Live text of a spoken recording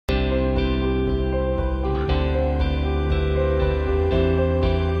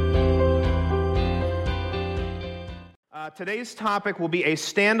Today's topic will be a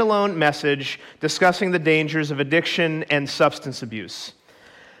standalone message discussing the dangers of addiction and substance abuse.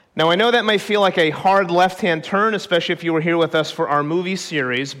 Now, I know that might feel like a hard left-hand turn, especially if you were here with us for our movie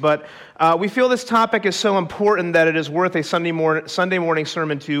series, but we feel this topic is so important that it is worth a Sunday morning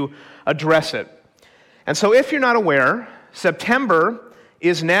sermon to address it. And so if you're not aware, September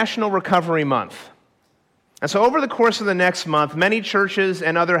is National Recovery Month. And so over the course of the next month, many churches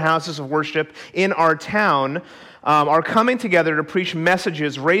and other houses of worship in our town are coming together to preach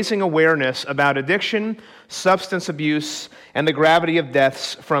messages raising awareness about addiction, substance abuse, and the gravity of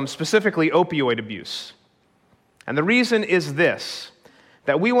deaths from specifically opioid abuse. And the reason is this,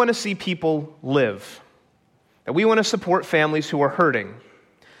 that we want to see people live, that we want to support families who are hurting.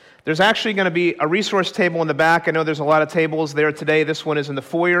 There's actually going to be a resource table in the back. I know there's a lot of tables there today. This one is in the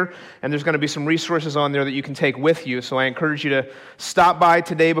foyer, and there's going to be some resources on there that you can take with you. So I encourage you to stop by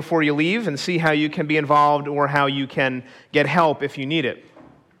today before you leave and see how you can be involved or how you can get help if you need it.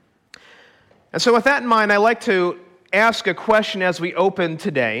 And so with that in mind, I'd like to ask a question as we open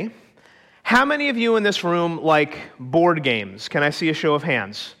today. How many of you in this room like board games? Can I see a show of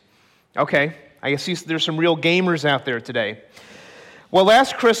hands? Okay, I see there's some real gamers out there today. Well,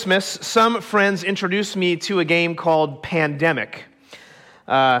 last Christmas, some friends introduced me to a game called Pandemic.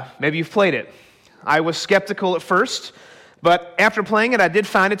 Maybe you've played it. I was skeptical at first, but after playing it, I did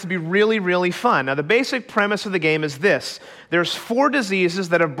find it to be really, really fun. Now, the basic premise of the game is this. There's 4 diseases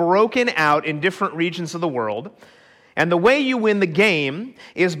that have broken out in different regions of the world, and the way you win the game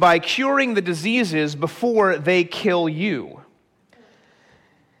is by curing the diseases before they kill you.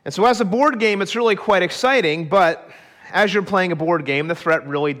 And so as a board game, it's really quite exciting, but as you're playing a board game, the threat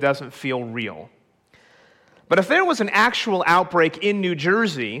really doesn't feel real. But if there was an actual outbreak in New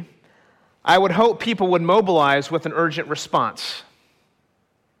Jersey, I would hope people would mobilize with an urgent response.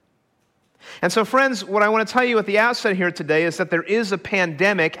 And so, friends, what I want to tell you at the outset here today is that there is a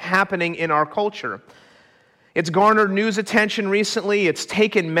pandemic happening in our culture. It's garnered news attention recently, it's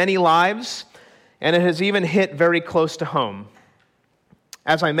taken many lives, and it has even hit very close to home.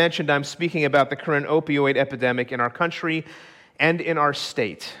 As I mentioned, I'm speaking about the current opioid epidemic in our country and in our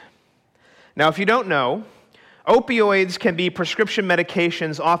state. Now, if you don't know, opioids can be prescription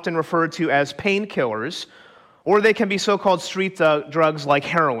medications often referred to as painkillers, or they can be so-called street drugs like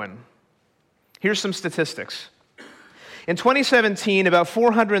heroin. Here's some statistics. In 2017, about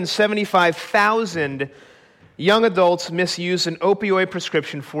 475,000 young adults misused an opioid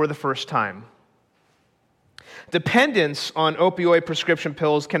prescription for the first time. Dependence on opioid prescription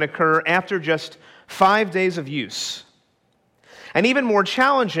pills can occur after just 5 days of use. And even more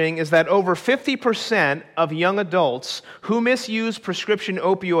challenging is that over 50% of young adults who misuse prescription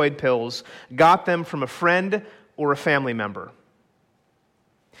opioid pills got them from a friend or a family member.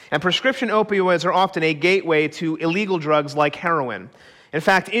 And prescription opioids are often a gateway to illegal drugs like heroin. In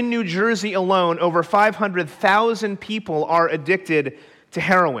fact, in New Jersey alone, over 500,000 people are addicted to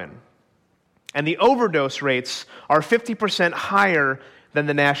heroin. And the overdose rates are 50% higher than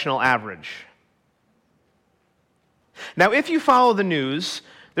the national average. Now, if you follow the news,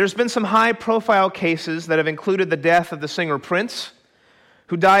 there's been some high-profile cases that have included the death of the singer Prince,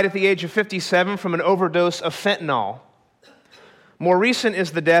 who died at the age of 57 from an overdose of fentanyl. More recent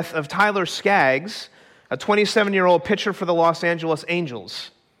is the death of Tyler Skaggs, a 27-year-old pitcher for the Los Angeles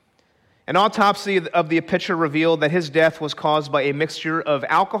Angels. An autopsy of the pitcher revealed that his death was caused by a mixture of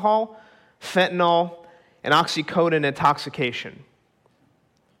alcohol, fentanyl, and oxycodone intoxication.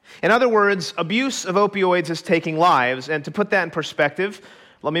 In other words, abuse of opioids is taking lives, and to put that in perspective,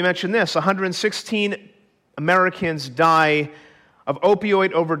 let me mention this: 116 Americans die of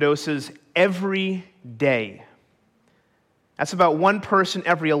opioid overdoses every day. That's about 1 person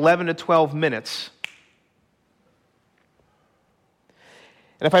every 11 to 12 minutes.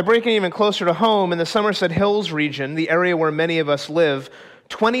 And if I break it even closer to home, in the Somerset Hills region, the area where many of us live,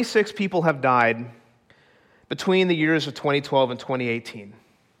 26 people have died between the years of 2012 and 2018.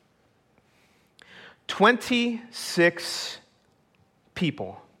 26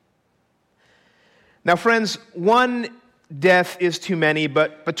 people. Now, friends, 1 death is too many,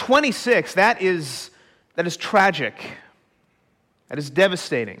 but 26, that is tragic. That is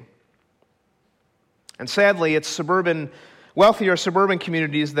devastating. And sadly, it's wealthier suburban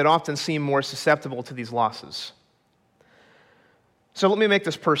communities that often seem more susceptible to these losses. So let me make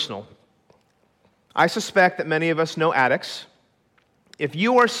this personal. I suspect that many of us know addicts. If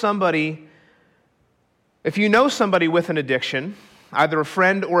you know somebody with an addiction, either a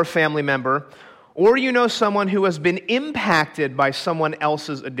friend or a family member, or you know someone who has been impacted by someone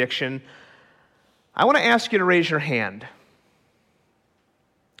else's addiction, I want to ask you to raise your hand.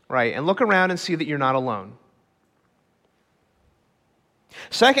 Right, and look around and see that you're not alone.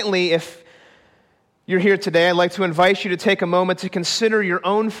 Secondly, if you're here today, I'd like to invite you to take a moment to consider your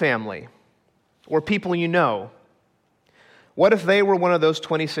own family or people you know. What if they were one of those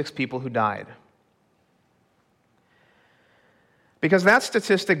 26 people who died? Because that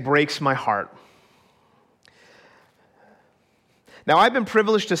statistic breaks my heart. Now, I've been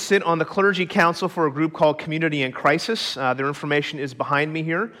privileged to sit on the clergy council for a group called Community in Crisis. Their information is behind me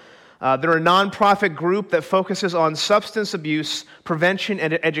here. They're a nonprofit group that focuses on substance abuse prevention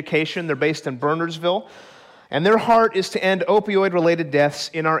and education. They're based in Bernardsville. And their heart is to end opioid-related deaths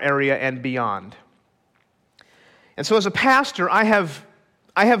in our area and beyond. And so as a pastor, I have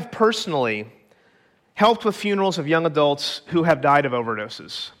personally helped with funerals of young adults who have died of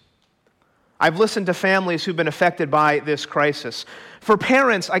overdoses. I've listened to families who've been affected by this crisis. For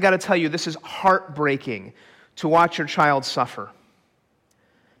parents, I got to tell you, this is heartbreaking to watch your child suffer.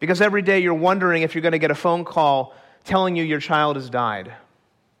 Because every day you're wondering if you're going to get a phone call telling you your child has died.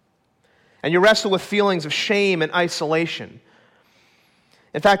 And you wrestle with feelings of shame and isolation.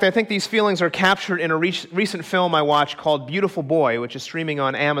 In fact, I think these feelings are captured in a recent film I watched called Beautiful Boy, which is streaming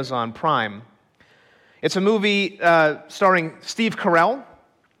on Amazon Prime. It's a movie starring Steve Carell,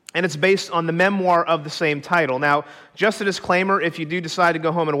 and it's based on the memoir of the same title. Now, just a disclaimer, if you do decide to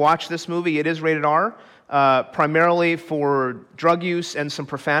go home and watch this movie, it is rated R, primarily for drug use and some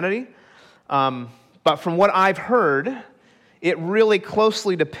profanity. But from what I've heard, it really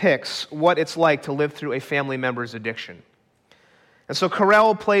closely depicts what it's like to live through a family member's addiction. And so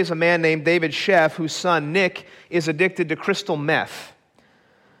Carell plays a man named David Sheff, whose son, Nick, is addicted to crystal meth.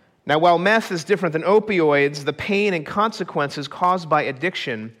 Now, while meth is different than opioids, the pain and consequences caused by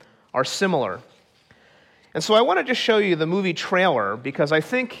addiction are similar. And so I want to just show you the movie trailer because I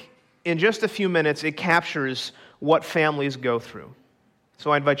think in just a few minutes it captures what families go through.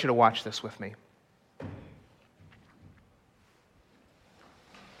 So I invite you to watch this with me.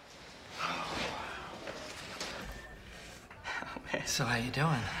 So how you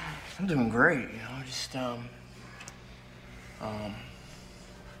doing? I'm doing great, just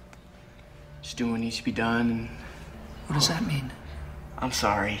doing what needs to be done. And what does that mean? I'm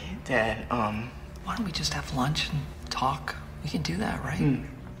sorry, Dad. Why don't we just have lunch and talk? We can do that, right?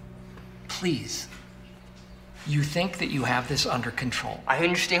 Please. You think that you have this under control. I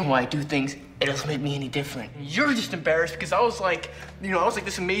understand why I do things. It doesn't make me any different. You're just embarrassed because I was like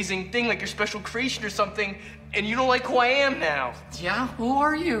this amazing thing, like your special creation or something, and you don't like who I am now. Yeah? Who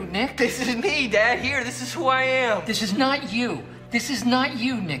are you, Nick? This is me, Dad. Here, this is who I am. This is not you. This is not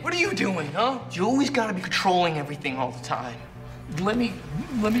you, Nick. What are you doing, huh? You always gotta be controlling everything all the time. Let me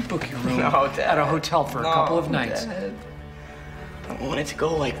book your room No, Dad. at a hotel for a couple of nights. Dad. I don't want it to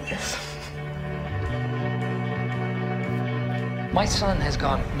go like this. My son has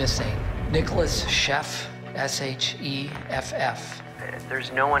gone missing. Nicholas Sheff, S-H-E-F-F.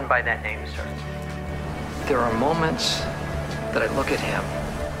 There's no one by that name, sir. There are moments that I look at him,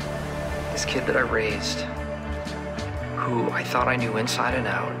 this kid that I raised, who I thought I knew inside and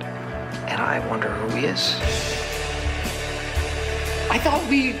out, and I wonder who he is. I thought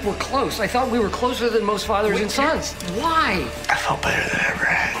we were close. I thought we were closer than most fathers and sons. Why? I felt better than I ever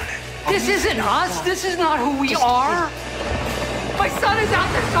had. This isn't us. This is not who we are. My son is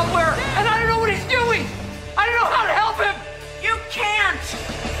out there somewhere, and I don't know what he's doing. I don't know how to help him. You can't!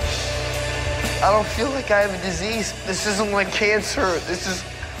 I don't feel like I have a disease. This isn't like cancer. This is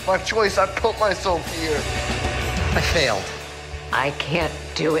my choice. I put myself here. I failed. I can't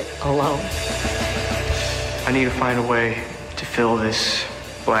do it alone. I need to find a way to fill this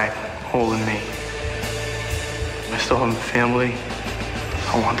black hole in me. I still have a family.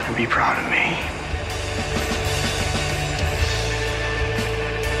 I want them to be proud of me.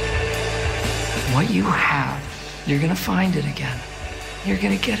 What you have, you're gonna find it again. You're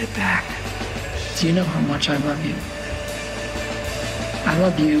gonna get it back. Do you know how much I love you? I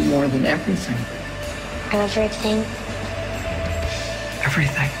love you more than everything. Everything.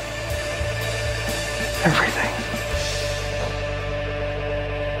 Everything. Everything.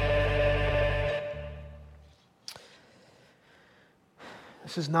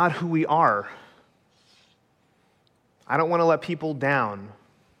 This is not who we are. I don't want to let people down.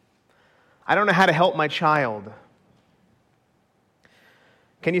 I don't know how to help my child.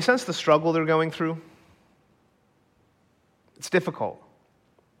 Can you sense the struggle they're going through? It's difficult.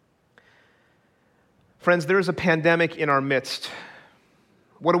 Friends, there is a pandemic in our midst.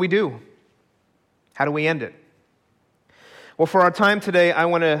 What do we do? How do we end it? Well, for our time today, I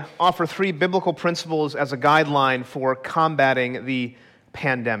want to offer 3 biblical principles as a guideline for combating the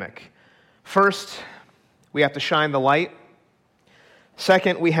pandemic. First, we have to shine the light.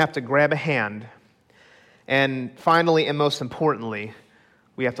 Second, we have to grab a hand. And finally, and most importantly,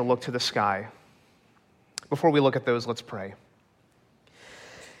 we have to look to the sky. Before we look at those, let's pray.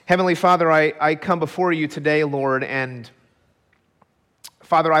 Heavenly Father, I come before you today, Lord, and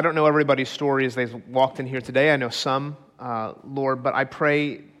Father, I don't know everybody's story as they've walked in here today. I know some, Lord, but I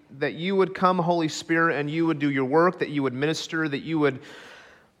pray that you would come, Holy Spirit, and you would do your work, that you would minister, that you would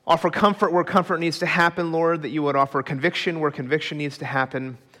offer comfort where comfort needs to happen, Lord, that you would offer conviction where conviction needs to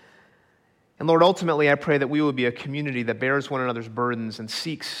happen. And Lord, ultimately, I pray that we would be a community that bears one another's burdens and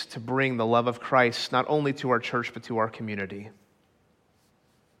seeks to bring the love of Christ not only to our church, but to our community.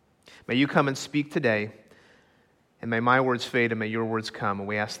 May you come and speak today, and may my words fade and may your words come, and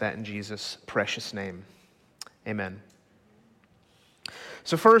we ask that in Jesus' precious name. Amen.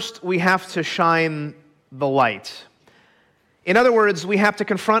 So first, we have to shine the light. In other words, we have to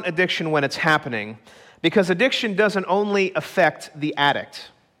confront addiction when it's happening, because addiction doesn't only affect the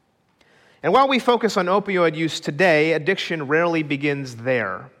addict. And while we focus on opioid use today, addiction rarely begins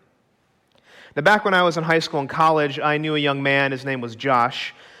there. Now, back when I was in high school and college, I knew a young man. His name was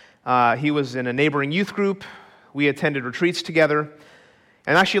Josh. He was in a neighboring youth group. We attended retreats together.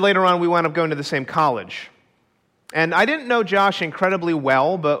 And actually, later on, we wound up going to the same college. And I didn't know Josh incredibly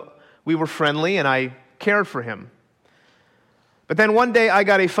well, but we were friendly, and I cared for him. But then one day, I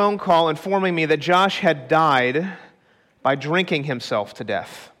got a phone call informing me that Josh had died by drinking himself to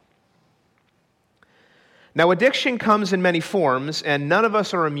death. Now, addiction comes in many forms, and none of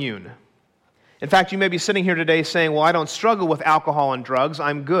us are immune. In fact, you may be sitting here today saying, well, I don't struggle with alcohol and drugs,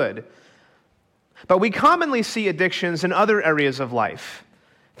 I'm good. But we commonly see addictions in other areas of life.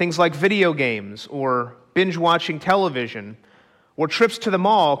 Things like video games, or binge-watching television, or trips to the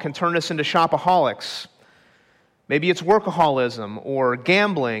mall can turn us into shopaholics. Maybe it's workaholism, or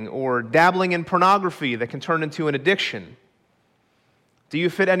gambling, or dabbling in pornography that can turn into an addiction. Do you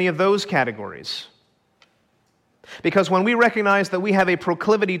fit any of those categories? Because when we recognize that we have a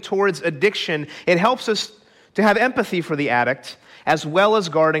proclivity towards addiction, it helps us to have empathy for the addict, as well as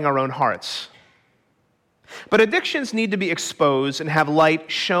guarding our own hearts. But addictions need to be exposed and have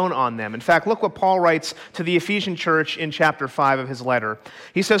light shone on them. In fact, look what Paul writes to the Ephesian church in chapter 5 of his letter.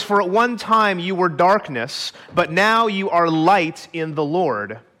 He says, "For at one time you were darkness, but now you are light in the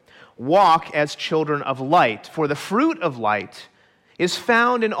Lord. Walk as children of light, for the fruit of light is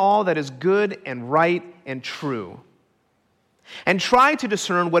found in all that is good and right and true. And try to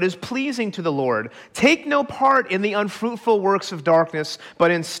discern what is pleasing to the Lord. Take no part in the unfruitful works of darkness, but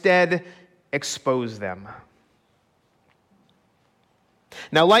instead expose them."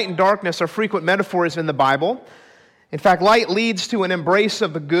 Now, light and darkness are frequent metaphors in the Bible. In fact, light leads to an embrace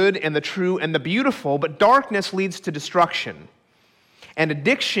of the good and the true and the beautiful, but darkness leads to destruction. And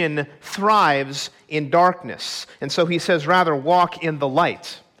addiction thrives in darkness. And so he says, rather, walk in the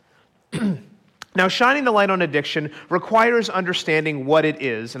light. Now, shining the light on addiction requires understanding what it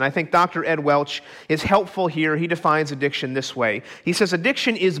is. And I think Dr. Ed Welch is helpful here. He defines addiction this way. He says,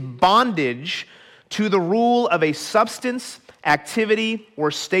 addiction is bondage to the rule of a substance, activity,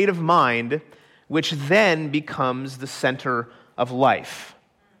 or state of mind, which then becomes the center of life.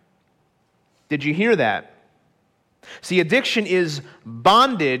 Did you hear that? See, addiction is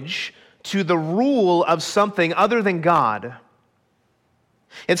bondage to the rule of something other than God.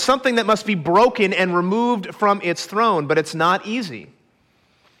 It's something that must be broken and removed from its throne, but it's not easy.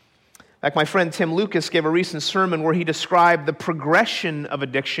 Like my friend Tim Lucas gave a recent sermon where he described the progression of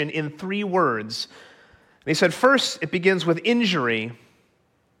addiction in 3 words. And he said, first, it begins with injury.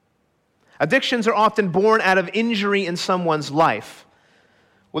 Addictions are often born out of injury in someone's life.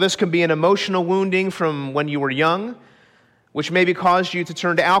 Well, this can be an emotional wounding from when you were young, which maybe caused you to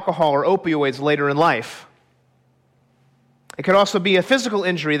turn to alcohol or opioids later in life. It could also be a physical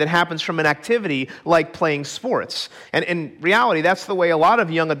injury that happens from an activity like playing sports. And in reality, that's the way a lot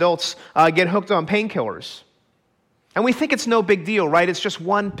of young adults get hooked on painkillers. And we think it's no big deal, right? It's just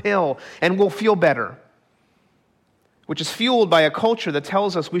one pill and we'll feel better, which is fueled by a culture that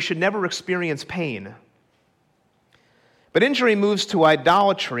tells us we should never experience pain. But injury moves to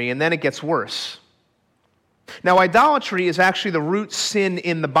idolatry, and then it gets worse. Now, idolatry is actually the root sin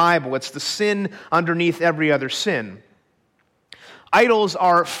in the Bible. It's the sin underneath every other sin. Idols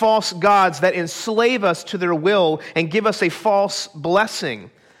are false gods that enslave us to their will and give us a false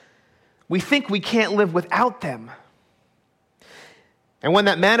blessing. We think we can't live without them. And when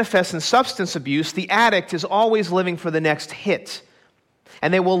that manifests in substance abuse, the addict is always living for the next hit.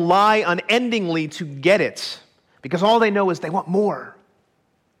 And they will lie unendingly to get it, because all they know is they want more.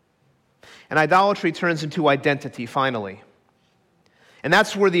 And idolatry turns into identity, finally. And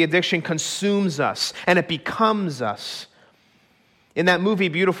that's where the addiction consumes us, and it becomes us. In that movie,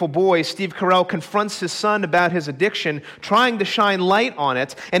 Beautiful Boy, Steve Carell confronts his son about his addiction, trying to shine light on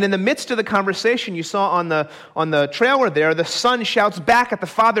it. And in the midst of the conversation you saw on the trailer there, the son shouts back at the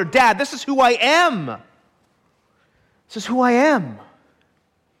father, "Dad, this is who I am. This is who I am."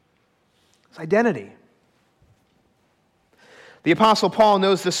 It's identity. The Apostle Paul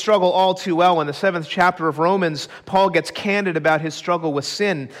knows this struggle all too well. In the 7th chapter of Romans, Paul gets candid about his struggle with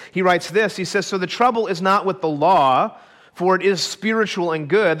sin. He writes this, he says, "So the trouble is not with the law, for it is spiritual and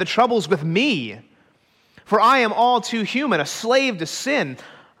good. The trouble's with me, for I am all too human, a slave to sin.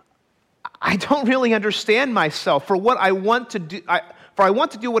 I don't really understand myself for what I want to do. I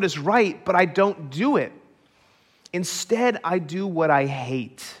want to do what is right, but I don't do it. Instead, I do what I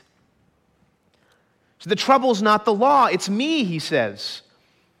hate." So the trouble's not the law, it's me, he says.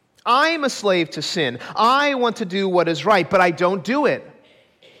 I'm a slave to sin. I want to do what is right, but I don't do it.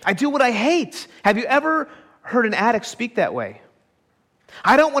 I do what I hate. Have you ever heard an addict speak that way?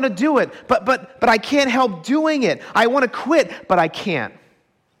 I don't want to do it, but I can't help doing it. I want to quit, but I can't.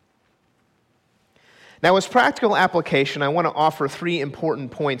 Now, as practical application, I want to offer 3 important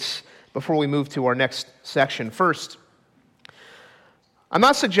points before we move to our next section. First, I'm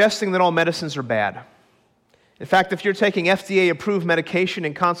not suggesting that all medicines are bad. In fact, if you're taking FDA-approved medication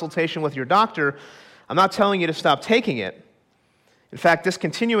in consultation with your doctor, I'm not telling you to stop taking it. In fact,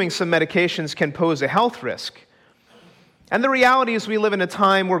 discontinuing some medications can pose a health risk. And the reality is we live in a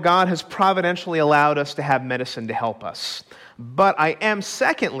time where God has providentially allowed us to have medicine to help us. But I am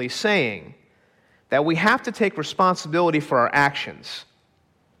secondly saying that we have to take responsibility for our actions.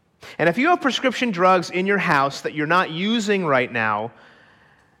 And if you have prescription drugs in your house that you're not using right now,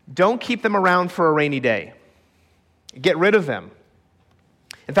 don't keep them around for a rainy day. Get rid of them.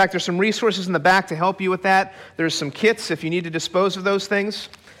 In fact, there's some resources in the back to help you with that. There's some kits if you need to dispose of those things.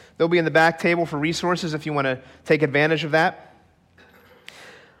 They'll be in the back table for resources if you want to take advantage of that.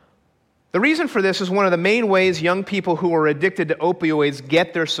 The reason for this is one of the main ways young people who are addicted to opioids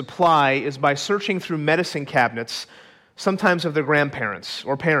get their supply is by searching through medicine cabinets, sometimes of their grandparents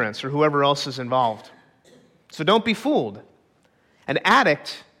or parents or whoever else is involved. So don't be fooled. An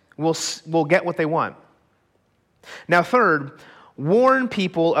addict will get what they want. Now, third, warn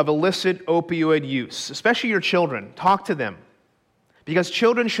people of illicit opioid use, especially your children. Talk to them. Because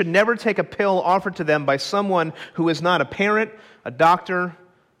children should never take a pill offered to them by someone who is not a parent, a doctor,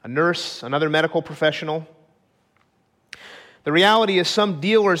 a nurse, another medical professional. The reality is some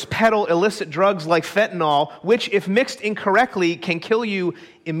dealers peddle illicit drugs like fentanyl, which, if mixed incorrectly, can kill you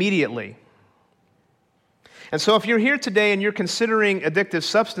immediately. And so if you're here today and you're considering addictive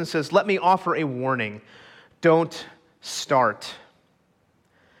substances, let me offer a warning. Don't start.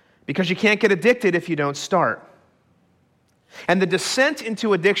 Because you can't get addicted if you don't start. And the descent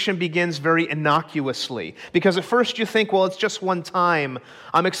into addiction begins very innocuously. Because at first you think, well, it's just one time.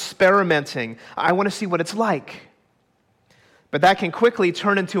 I'm experimenting. I want to see what it's like. But that can quickly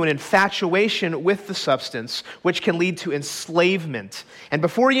turn into an infatuation with the substance, which can lead to enslavement. And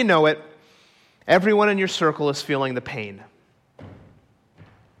before you know it, everyone in your circle is feeling the pain.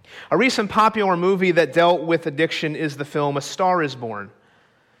 A recent popular movie that dealt with addiction is the film A Star is Born.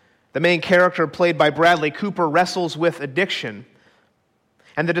 The main character, played by Bradley Cooper, wrestles with addiction.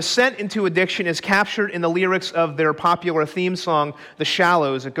 And the descent into addiction is captured in the lyrics of their popular theme song, The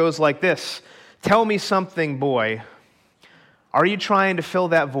Shallows. It goes like this: "Tell me something, boy. Are you trying to fill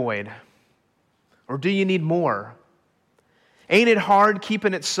that void? Or do you need more? Ain't it hard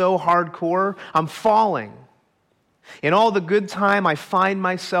keeping it so hardcore? I'm falling. In all the good time, I find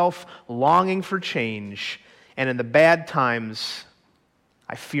myself longing for change. And in the bad times,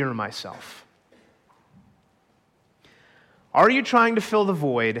 I fear myself." Are you trying to fill the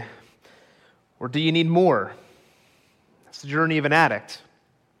void? Or do you need more? That's the journey of an addict.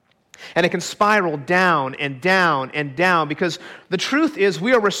 And it can spiral down and down and down, because the truth is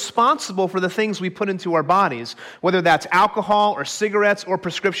we are responsible for the things we put into our bodies, whether that's alcohol or cigarettes or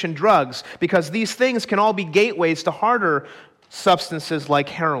prescription drugs, because these things can all be gateways to harder substances like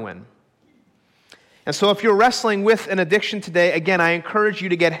heroin. And so if you're wrestling with an addiction today, again, I encourage you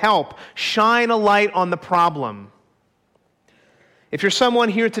to get help. Shine a light on the problem. If you're someone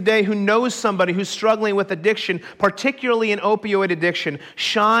here today who knows somebody who's struggling with addiction, particularly an opioid addiction,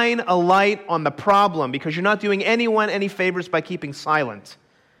 shine a light on the problem, because you're not doing anyone any favors by keeping silent.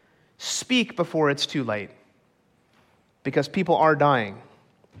 Speak before it's too late, because people are dying.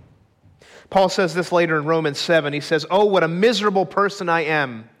 Paul says this later in Romans 7. He says, "Oh, what a miserable person I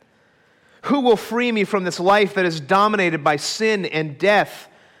am. Who will free me from this life that is dominated by sin and death?"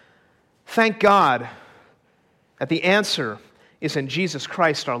 Thank God that the answer is in Jesus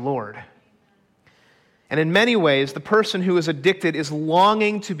Christ our Lord. And in many ways, the person who is addicted is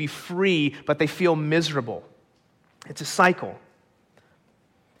longing to be free, but they feel miserable. It's a cycle.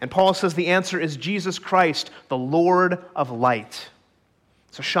 And Paul says the answer is Jesus Christ, the Lord of light.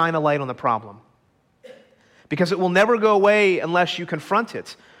 So shine a light on the problem. Because it will never go away unless you confront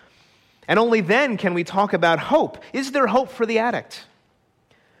it. And only then can we talk about hope. Is there hope for the addict?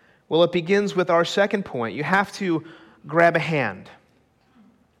 Well, it begins with our second point. You have to grab a hand.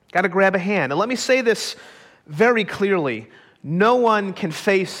 Got to grab a hand. And let me say this very clearly. No one can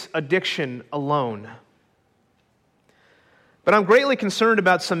face addiction alone. But I'm greatly concerned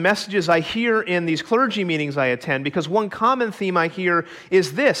about some messages I hear in these clergy meetings I attend, because one common theme I hear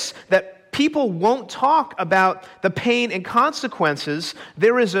is this, that people won't talk about the pain and consequences.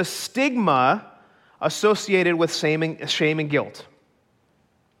 There is a stigma associated with shame and guilt.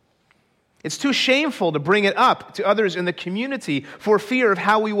 It's too shameful to bring it up to others in the community for fear of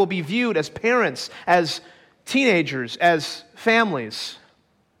how we will be viewed as parents, as teenagers, as families.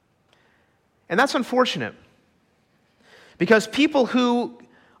 And that's unfortunate. Because people who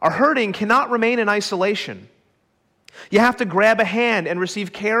are hurting cannot remain in isolation. You have to grab a hand and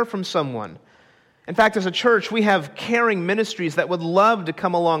receive care from someone. In fact, as a church, we have caring ministries that would love to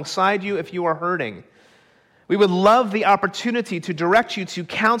come alongside you if you are hurting. We would love the opportunity to direct you to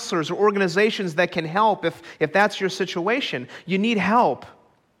counselors or organizations that can help if that's your situation. You need help.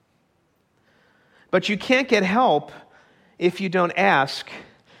 But you can't get help if you don't ask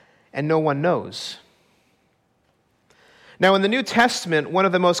and no one knows. Now, in the New Testament, one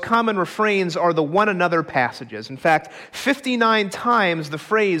of the most common refrains are the one another passages. In fact, 59 times the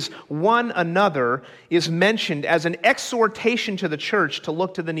phrase one another is mentioned as an exhortation to the church to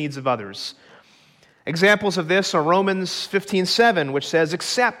look to the needs of others. Examples of this are Romans 15:7, which says,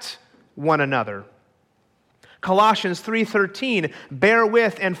 accept one another. Colossians 3:13, bear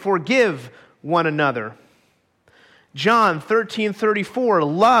with and forgive one another. John 13:34,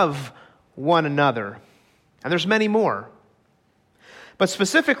 love one another. And there's many more. But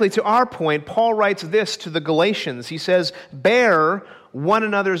specifically to our point, Paul writes this to the Galatians. He says, bear one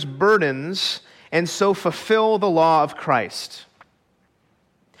another's burdens and so fulfill the law of Christ.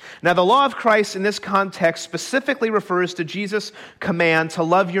 Now, the law of Christ in this context specifically refers to Jesus' command to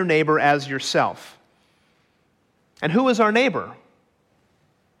love your neighbor as yourself. And who is our neighbor?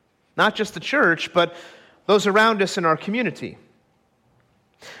 Not just the church, but those around us in our community.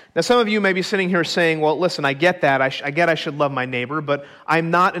 Now, some of you may be sitting here saying, well, listen, I get that. I get I should love my neighbor, but I'm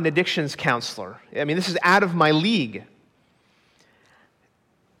not an addictions counselor. I mean, this is out of my league.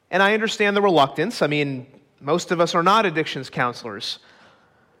 And I understand the reluctance. I mean, most of us are not addictions counselors.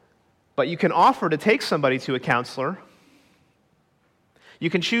 But you can offer to take somebody to a counselor. You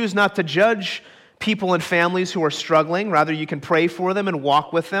can choose not to judge people and families who are struggling. Rather, you can pray for them and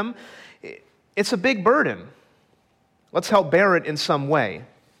walk with them. It's a big burden. Let's help bear it in some way.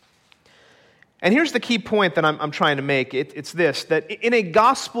 And here's the key point that I'm trying to make. It's this, that in a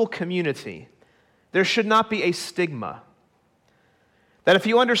gospel community, there should not be a stigma. That if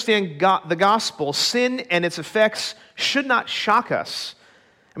you understand the gospel, sin and its effects should not shock us.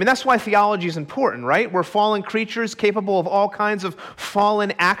 I mean, that's why theology is important, right? We're fallen creatures capable of all kinds of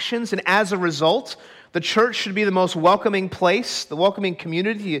fallen actions, and as a result, the church should be the most welcoming place, the welcoming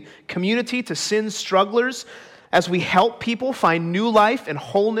community to sin strugglers as we help people find new life and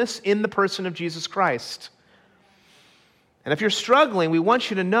wholeness in the person of Jesus Christ. And if you're struggling, we want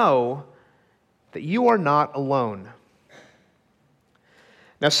you to know that you are not alone.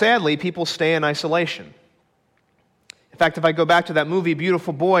 Now, sadly, people stay in isolation. In fact, if I go back to that movie,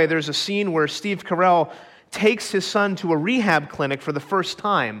 Beautiful Boy, there's a scene where Steve Carell takes his son to a rehab clinic for the first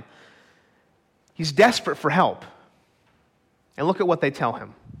time. He's desperate for help. And look at what they tell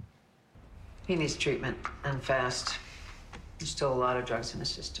him. He needs treatment, and fast. There's still a lot of drugs in his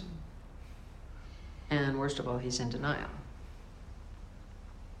system. And worst of all, he's in denial.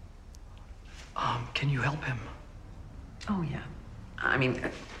 Can you help him? Oh, yeah. I mean,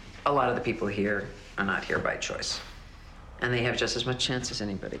 a lot of the people here are not here by choice. And they have just as much chance as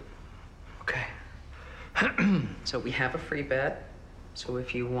anybody. Okay. So we have a free bed. So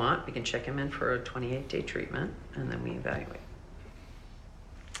if you want, we can check him in for a 28-day treatment, and then we evaluate.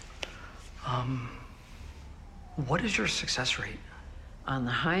 What is your success rate? On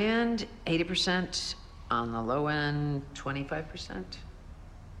the high end, 80%. On the low end, 25%.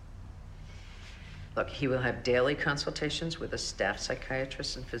 Look, he will have daily consultations with a staff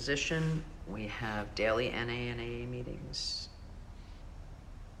psychiatrist and physician. We have daily NA and AA meetings.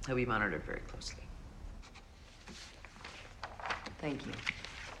 He'll be monitored very closely. Thank you.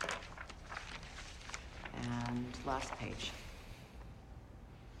 And last page.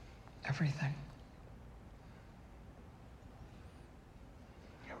 Everything.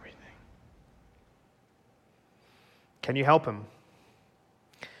 Can you help him?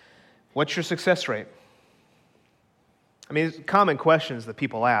 What's your success rate? I mean, it's common questions that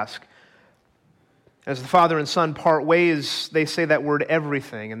people ask. As the father and son part ways, they say that word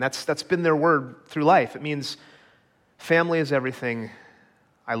everything, and that's been their word through life. It means family is everything.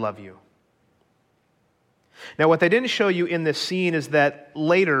 I love you. Now, what they didn't show you in this scene is that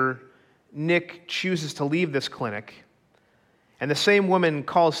later, Nick chooses to leave this clinic, and the same woman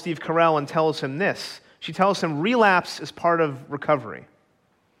calls Steve Carell and tells him this. She tells him relapse is part of recovery.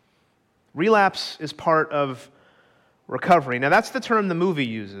 Relapse is part of recovery. Now, that's the term the movie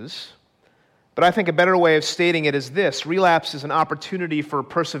uses, but I think a better way of stating it is this. Relapse is an opportunity for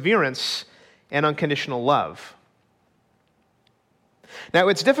perseverance and unconditional love. Now,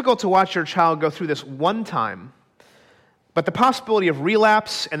 it's difficult to watch your child go through this one time, but the possibility of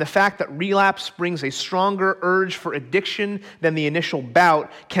relapse and the fact that relapse brings a stronger urge for addiction than the initial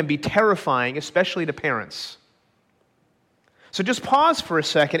bout can be terrifying, especially to parents. So just pause for a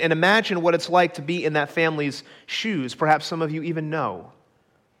second and imagine what it's like to be in that family's shoes. Perhaps some of you even know.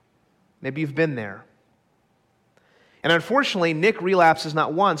 Maybe you've been there. And unfortunately, Nick relapses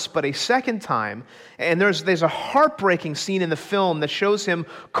not once, but a second time. And there's a heartbreaking scene in the film that shows him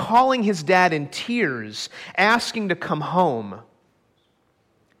calling his dad in tears, asking to come home.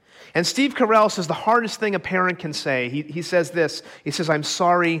 And Steve Carell says the hardest thing a parent can say. He says this. He says, "I'm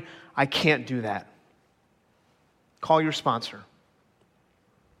sorry, I can't do that. Call your sponsor."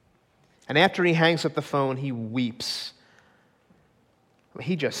 And after he hangs up the phone, he weeps.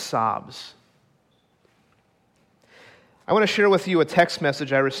 He just sobs. I want to share with you a text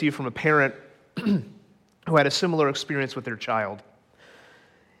message I received from a parent who had a similar experience with their child.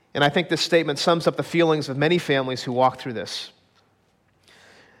 And I think this statement sums up the feelings of many families who walk through this.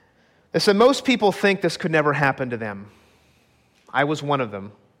 They said, "Most people think this could never happen to them. I was one of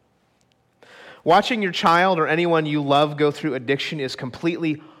them. Watching your child or anyone you love go through addiction is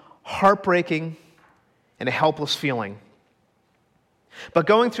completely heartbreaking and a helpless feeling. But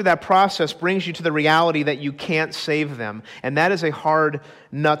going through that process brings you to the reality that you can't save them, and that is a hard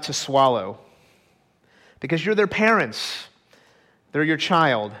nut to swallow. Because you're their parents. They're your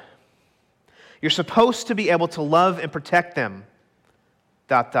child. You're supposed to be able to love and protect them. ...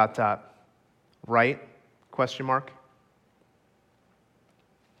 Right? Question mark.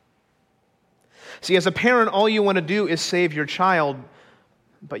 See, as a parent, all you want to do is save your child,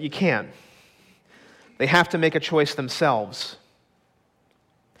 but you can't. They have to make a choice themselves.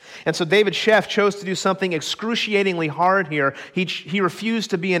 And so David Sheff chose to do something excruciatingly hard here. He refused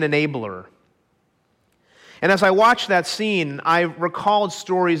to be an enabler. And as I watched that scene, I recalled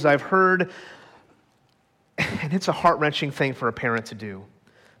stories I've heard, and it's a heart-wrenching thing for a parent to do.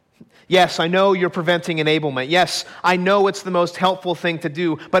 Yes, I know you're preventing enablement. Yes, I know it's the most helpful thing to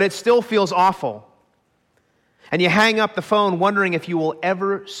do, but it still feels awful. And you hang up the phone wondering if you will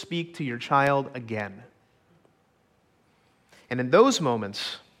ever speak to your child again. And in those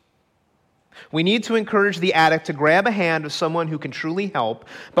moments, we need to encourage the addict to grab a hand of someone who can truly help,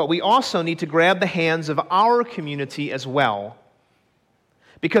 but we also need to grab the hands of our community as well.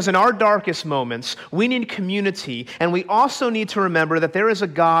 Because in our darkest moments, we need community, and we also need to remember that there is a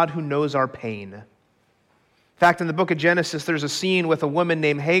God who knows our pain. In fact, in the book of Genesis, there's a scene with a woman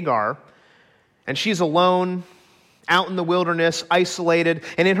named Hagar, and she's alone, out in the wilderness, isolated,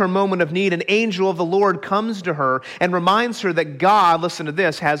 and in her moment of need, an angel of the Lord comes to her and reminds her that God, listen to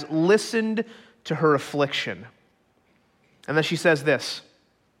this, has listened to her affliction. And then she says this.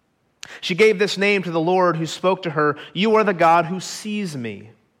 She gave this name to the Lord who spoke to her, "You are the God who sees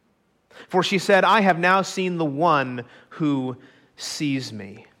me." For she said, "I have now seen the one who sees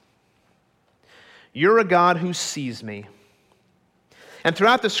me." You're a God who sees me. And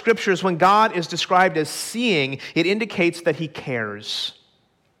throughout the scriptures, when God is described as seeing, it indicates that he cares.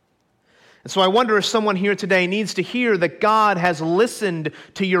 And so I wonder if someone here today needs to hear that God has listened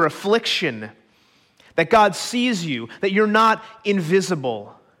to your affliction, that God sees you, that you're not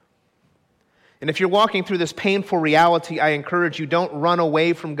invisible. And if you're walking through this painful reality, I encourage you, don't run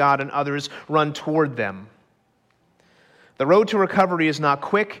away from God and others, run toward them. The road to recovery is not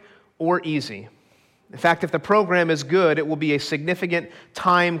quick or easy. In fact, if the program is good, it will be a significant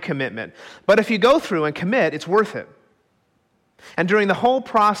time commitment. But if you go through and commit, it's worth it. And during the whole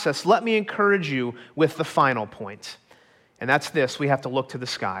process, let me encourage you with the final point. And that's this: we have to look to the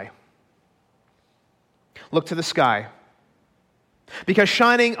sky. Look to the sky. Because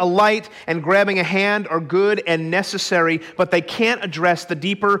shining a light and grabbing a hand are good and necessary, but they can't address the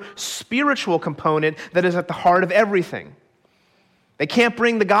deeper spiritual component that is at the heart of everything. They can't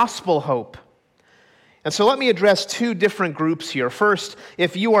bring the gospel hope. And so let me address two different groups here. First,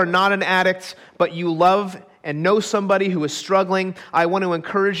 if you are not an addict, but you love and know somebody who is struggling, I want to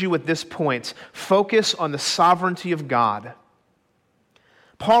encourage you with this point. Focus on the sovereignty of God.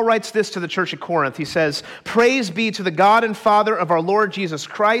 Paul writes this to the church at Corinth. He says, "Praise be to the God and Father of our Lord Jesus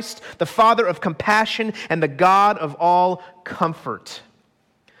Christ, the Father of compassion and the God of all comfort,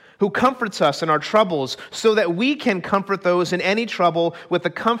 who comforts us in our troubles so that we can comfort those in any trouble with the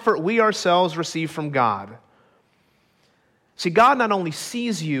comfort we ourselves receive from God." See, God not only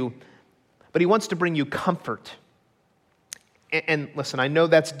sees you, but he wants to bring you comfort. And listen, I know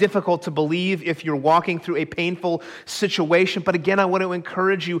that's difficult to believe if you're walking through a painful situation, but again, I want to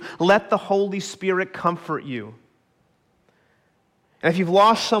encourage you, let the Holy Spirit comfort you. And if you've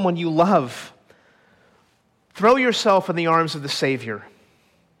lost someone you love, throw yourself in the arms of the Savior.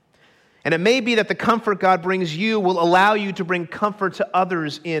 And it may be that the comfort God brings you will allow you to bring comfort to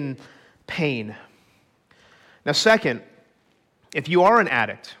others in pain. Now, second, if you are an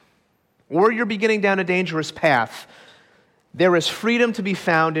addict, or you're beginning down a dangerous path, there is freedom to be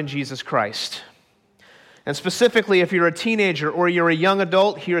found in Jesus Christ. And specifically, if you're a teenager or you're a young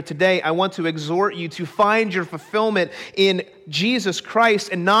adult here today, I want to exhort you to find your fulfillment in Jesus Christ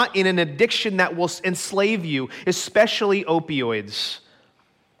and not in an addiction that will enslave you, especially opioids.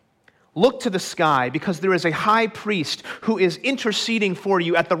 Look to the sky, because there is a high priest who is interceding for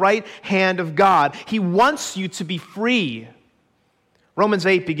you at the right hand of God. He wants you to be free. Romans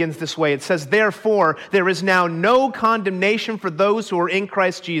 8 begins this way. It says, "Therefore, there is now no condemnation for those who are in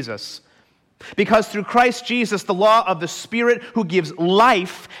Christ Jesus. Because through Christ Jesus, the law of the Spirit who gives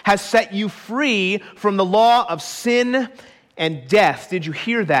life has set you free from the law of sin and death." Did you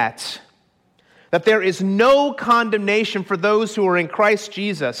hear that? That there is no condemnation for those who are in Christ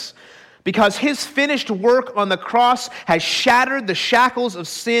Jesus, because his finished work on the cross has shattered the shackles of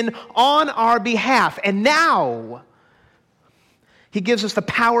sin on our behalf. And now he gives us the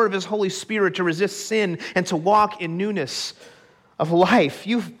power of his Holy Spirit to resist sin and to walk in newness of life.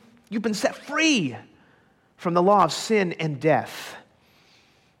 You've been set free from the law of sin and death.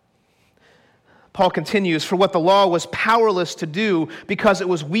 Paul continues, "For what the law was powerless to do because it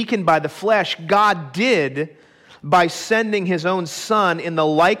was weakened by the flesh, God did by sending his own Son in the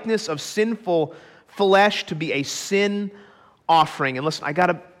likeness of sinful flesh to be a sin offering." And listen, I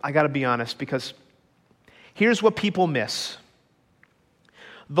gotta be honest, because here's what people miss.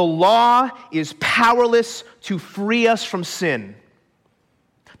 The law is powerless to free us from sin.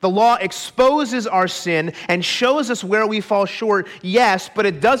 The law exposes our sin and shows us where we fall short, yes, but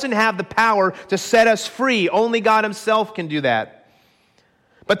it doesn't have the power to set us free. Only God himself can do that.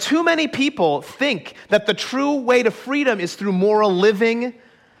 But too many people think that the true way to freedom is through moral living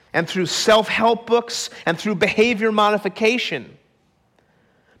and through self-help books and through behavior modification.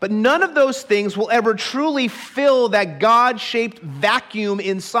 But none of those things will ever truly fill that God-shaped vacuum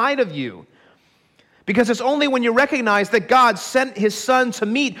inside of you. Because it's only when you recognize that God sent his Son to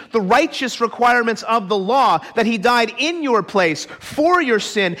meet the righteous requirements of the law, that he died in your place for your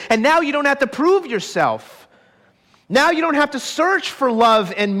sin, and now you don't have to prove yourself. Now you don't have to search for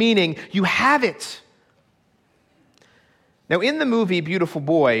love and meaning. You have it. Now, in the movie Beautiful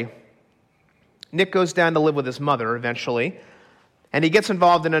Boy, Nick goes down to live with his mother eventually, and he gets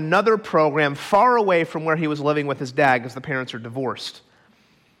involved in another program far away from where he was living with his dad, because the parents are divorced.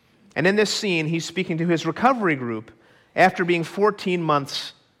 And in this scene, he's speaking to his recovery group after being 14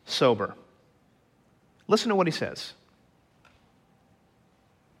 months sober. Listen to what he says.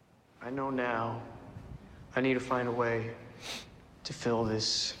 I know now I need to find a way to fill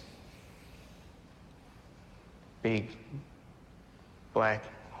this big black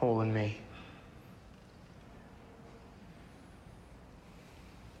hole in me.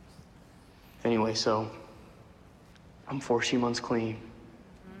 Anyway, so I'm 14 months clean.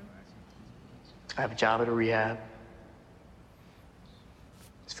 I have a job at a rehab.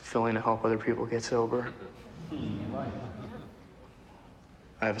 It's fulfilling to help other people get sober.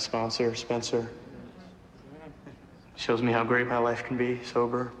 I have a sponsor, Spencer. Shows me how great my life can be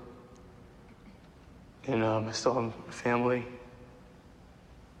sober. And I still have a family.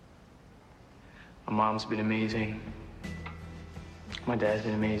 My mom's been amazing. My dad's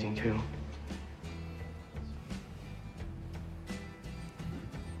been amazing too.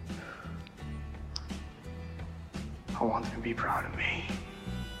 I want them to be proud of me.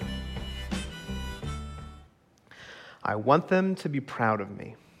 I want them to be proud of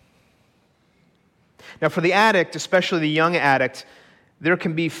me. Now, for the addict, especially the young addict, there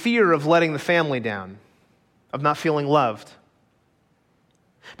can be fear of letting the family down, of not feeling loved.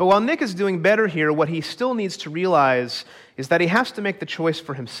 But while Nick is doing better here, what he still needs to realize is that he has to make the choice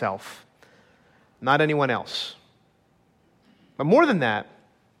for himself, not anyone else. But more than that,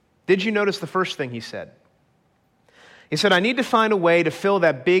 did you notice the first thing he said? He said, I need to find a way to fill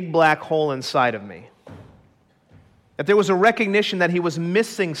that big black hole inside of me. That there was a recognition that he was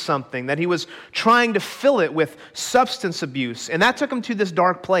missing something, that he was trying to fill it with substance abuse. And that took him to this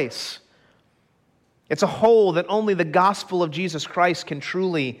dark place. It's a hole that only the gospel of Jesus Christ can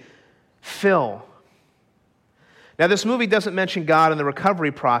truly fill. Now, this movie doesn't mention God in the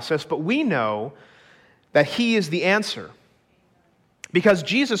recovery process, but we know that he is the answer. Because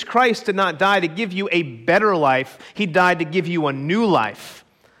Jesus Christ did not die to give you a better life. He died to give you a new life,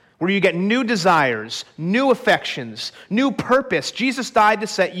 where you get new desires, new affections, new purpose. Jesus died to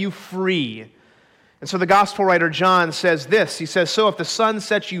set you free. And so the gospel writer John says this. He says, so if the Son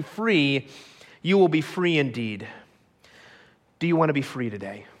sets you free, you will be free indeed. Do you want to be free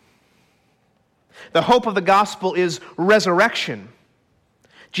today? The hope of the gospel is resurrection.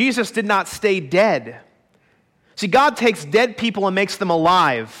 Jesus did not stay dead. See, God takes dead people and makes them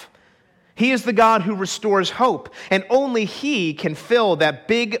alive. He is the God who restores hope, and only He can fill that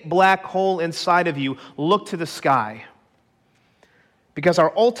big black hole inside of you. Look to the sky. Because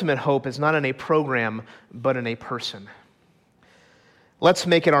our ultimate hope is not in a program, but in a person. Let's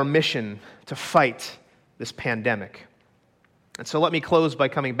make it our mission to fight this pandemic. And so let me close by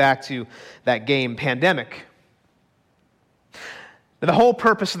coming back to that game, Pandemic. The whole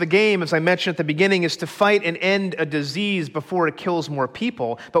purpose of the game, as I mentioned at the beginning, is to fight and end a disease before it kills more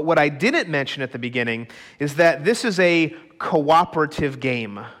people. But what I didn't mention at the beginning is that this is a cooperative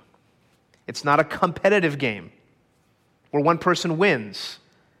game. It's not a competitive game where one person wins.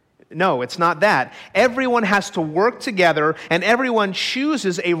 No, it's not that. Everyone has to work together, and everyone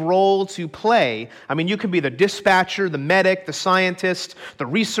chooses a role to play. I mean, you can be the dispatcher, the medic, the scientist, the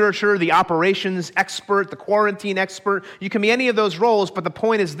researcher, the operations expert, the quarantine expert. You can be any of those roles, but the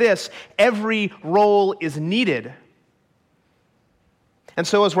point is this: every role is needed. And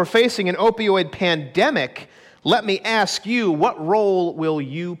so as we're facing an opioid pandemic, let me ask you, what role will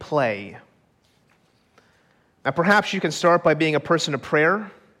you play? Now, perhaps you can start by being a person of prayer.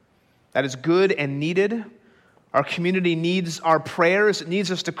 That is good and needed. Our community needs our prayers. It needs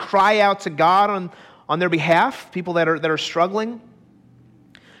us to cry out to God on their behalf, people that are struggling.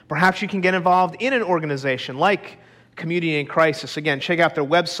 Perhaps you can get involved in an organization like Community in Crisis. Again, check out their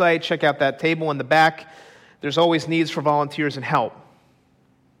website, check out that table in the back. There's always needs for volunteers and help.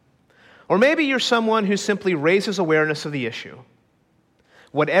 Or maybe you're someone who simply raises awareness of the issue.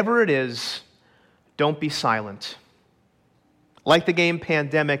 Whatever it is, don't be silent. Like the game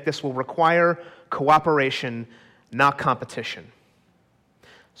Pandemic, this will require cooperation, not competition.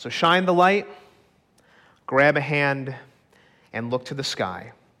 So shine the light, grab a hand, and look to the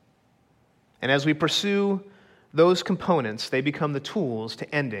sky. And as we pursue those components, they become the tools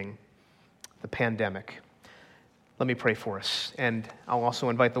to ending the pandemic. Let me pray for us, and I'll also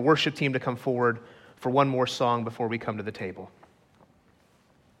invite the worship team to come forward for one more song before we come to the table.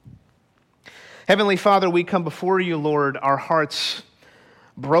 Heavenly Father, we come before you, Lord, our hearts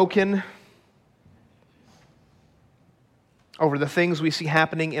broken over the things we see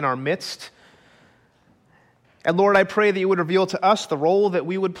happening in our midst. And Lord, I pray that you would reveal to us the role that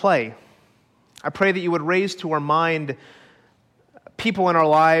we would play. I pray that you would raise to our mind people in our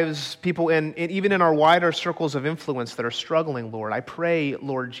lives, people even in our wider circles of influence that are struggling, Lord. I pray,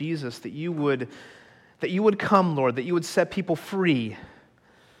 Lord Jesus, that you would come, Lord, that you would set people free.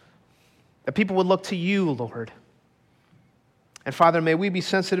 That people would look to you, Lord. And Father, may we be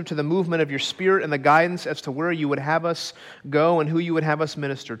sensitive to the movement of your Spirit and the guidance as to where you would have us go and who you would have us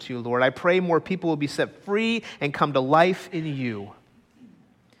minister to, Lord. I pray more people will be set free and come to life in you.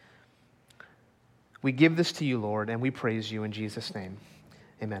 We give this to you, Lord, and we praise you in Jesus' name.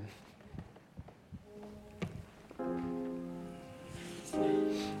 Amen.